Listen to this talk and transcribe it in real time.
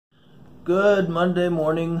Good Monday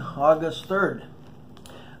morning, August 3rd.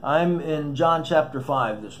 I'm in John chapter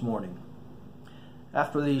 5 this morning.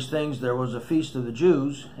 After these things there was a feast of the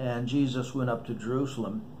Jews, and Jesus went up to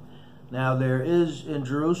Jerusalem. Now there is in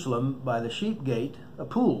Jerusalem by the sheep gate a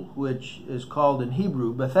pool, which is called in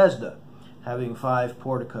Hebrew Bethesda, having 5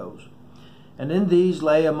 porticos. And in these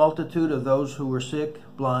lay a multitude of those who were sick,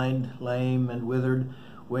 blind, lame, and withered,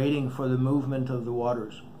 waiting for the movement of the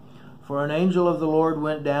waters. For an angel of the Lord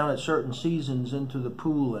went down at certain seasons into the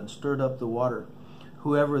pool and stirred up the water.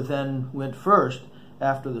 Whoever then went first,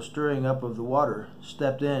 after the stirring up of the water,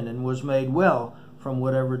 stepped in and was made well from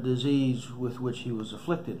whatever disease with which he was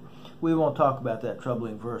afflicted. We won't talk about that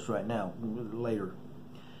troubling verse right now, later.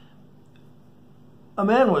 A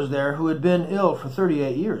man was there who had been ill for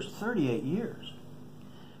 38 years. 38 years.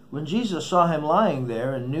 When Jesus saw him lying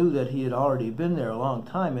there and knew that he had already been there a long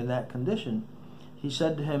time in that condition, he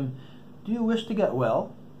said to him, "Do you wish to get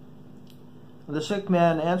well?" The sick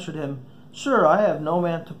man answered him, "Sir, I have no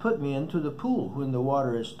man to put me into the pool when the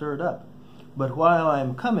water is stirred up. But while I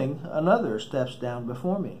am coming, another steps down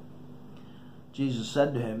before me." Jesus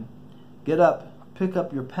said to him, "Get up, pick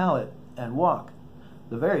up your pallet, and walk."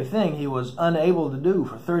 The very thing he was unable to do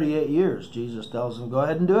for 38 years. Jesus tells him, "Go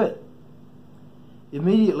ahead and do it."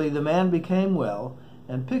 Immediately the man became well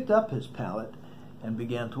and picked up his pallet and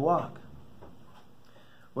began to walk.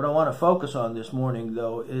 What I want to focus on this morning,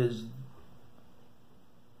 though, is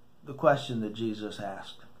the question that Jesus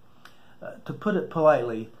asked. To put it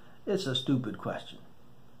politely, it's a stupid question.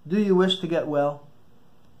 Do you wish to get well?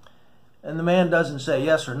 And the man doesn't say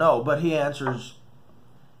yes or no, but he answers,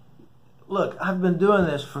 "Look, I've been doing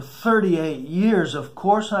this for 38 years. Of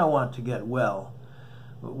course I want to get well.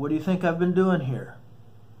 What do you think I've been doing here?"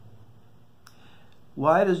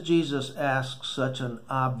 Why does Jesus ask such an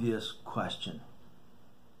obvious question?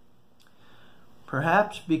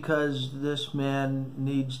 Perhaps because this man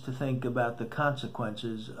needs to think about the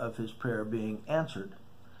consequences of his prayer being answered.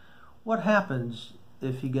 What happens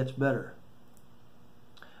if he gets better?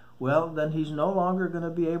 Well, then he's no longer going to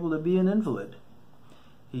be able to be an invalid.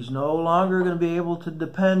 He's no longer going to be able to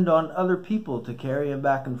depend on other people to carry him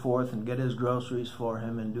back and forth and get his groceries for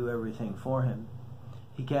him and do everything for him.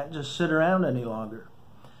 He can't just sit around any longer.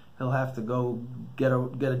 He'll have to go get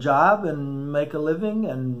a job and make a living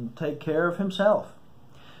and take care of himself.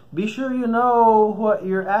 Be sure you know what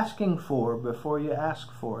you're asking for before you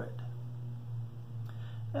ask for it.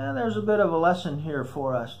 And there's a bit of a lesson here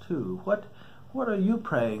for us too. What are you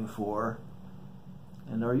praying for?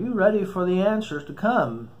 And are you ready for the answers to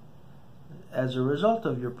come as a result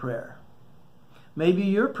of your prayer? Maybe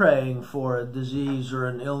you're praying for a disease or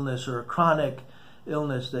an illness or a chronic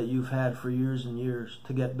illness that you've had for years and years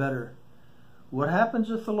to get better. What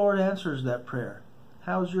happens if the Lord answers that prayer?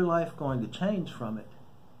 How's your life going to change from it?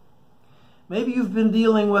 Maybe you've been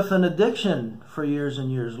dealing with an addiction for years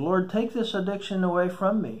and years. Lord, take this addiction away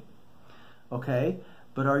from me. Okay,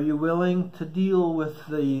 but are you willing to deal with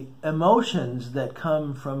the emotions that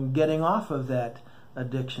come from getting off of that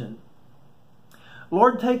addiction?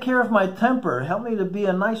 Lord, take care of my temper. Help me to be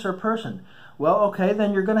a nicer person. Well, okay,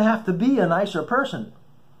 then you're going to have to be a nicer person.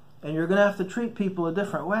 And you're going to have to treat people a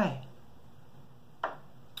different way.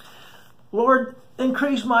 Lord,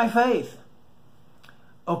 increase my faith.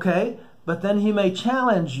 Okay, but then he may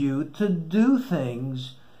challenge you to do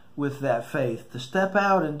things with that faith, to step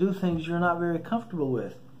out and do things you're not very comfortable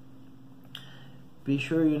with. Be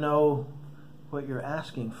sure you know what you're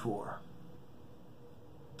asking for.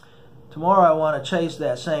 Tomorrow I want to chase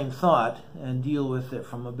that same thought and deal with it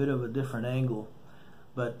from a bit of a different angle.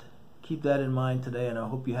 But keep that in mind today, and I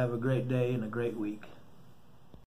hope you have a great day and a great week.